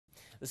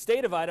The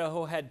state of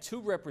Idaho had 2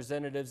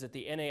 representatives at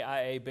the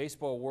NAIA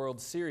Baseball World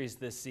Series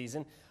this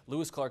season.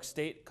 Lewis Clark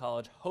State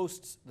College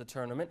hosts the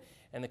tournament,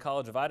 and the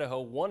College of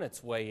Idaho won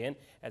its way in.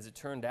 As it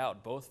turned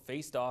out, both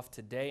faced off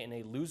today in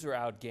a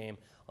loser-out game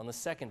on the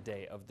second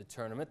day of the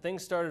tournament.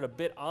 Things started a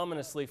bit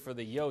ominously for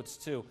the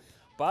Yotes, too.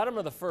 Bottom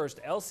of the first,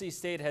 LC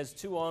State has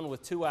 2 on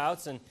with 2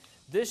 outs, and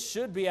this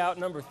should be out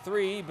number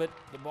 3, but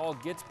the ball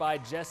gets by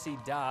Jesse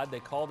Dodd. They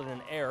called it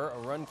an error. A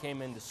run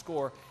came in to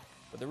score,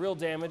 but the real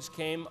damage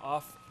came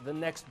off the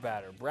next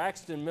batter.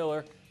 Braxton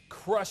Miller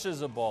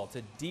crushes a ball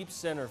to deep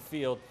center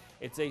field.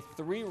 It's a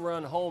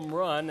 3-run home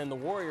run, and the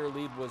Warrior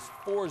lead was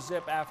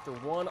 4-zip after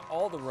 1.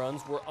 All the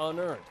runs were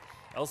unearned.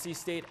 LC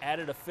State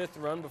added a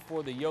 5th run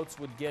before the Yotes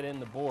would get on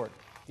the board.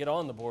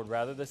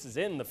 This is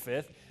in the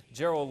 5th.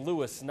 Gerald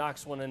Lewis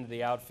knocks one into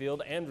the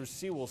outfield. Andrew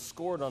Sewell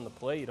scored on the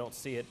play. You don't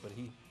see it, but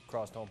he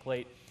crossed home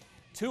plate.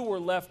 2 were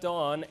left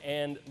on,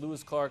 and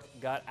Lewis Clark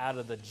got out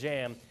of the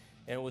jam,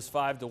 and it was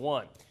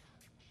 5-1.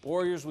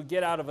 Warriors would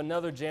get out of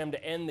another jam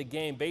to end the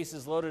game.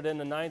 Bases loaded in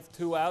the 9th,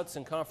 2 outs,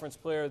 and Conference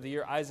Player of the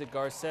Year Isaac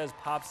Garces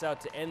pops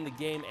out to end the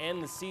game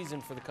and the season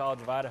for the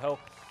College of Idaho.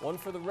 One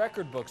for the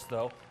record books,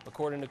 though,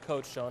 according to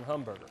Coach Sean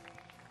Humberger.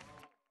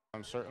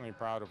 I'm certainly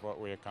proud of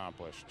what we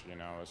accomplished,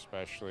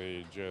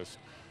 especially just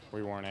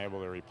we weren't able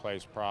to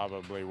replace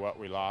probably what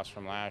we lost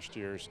from last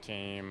year's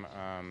team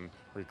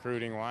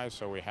recruiting-wise,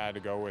 so we had to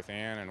go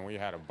within, and we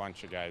had a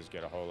bunch of guys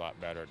get a whole lot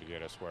better to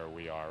get us where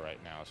we are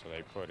right now, so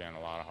they put in a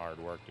lot of hard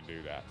work to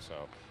do that,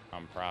 so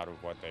I'm proud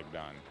of what they've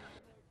done.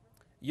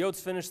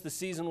 Yotes finished the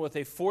season with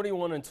a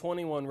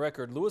 41-21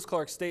 record. Lewis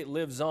Clark State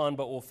lives on,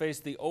 but will face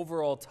the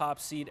overall top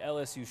seed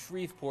LSU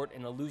Shreveport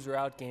in a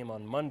loser-out game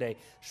on Monday.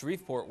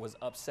 Shreveport was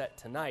upset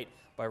tonight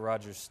by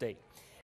Rogers State.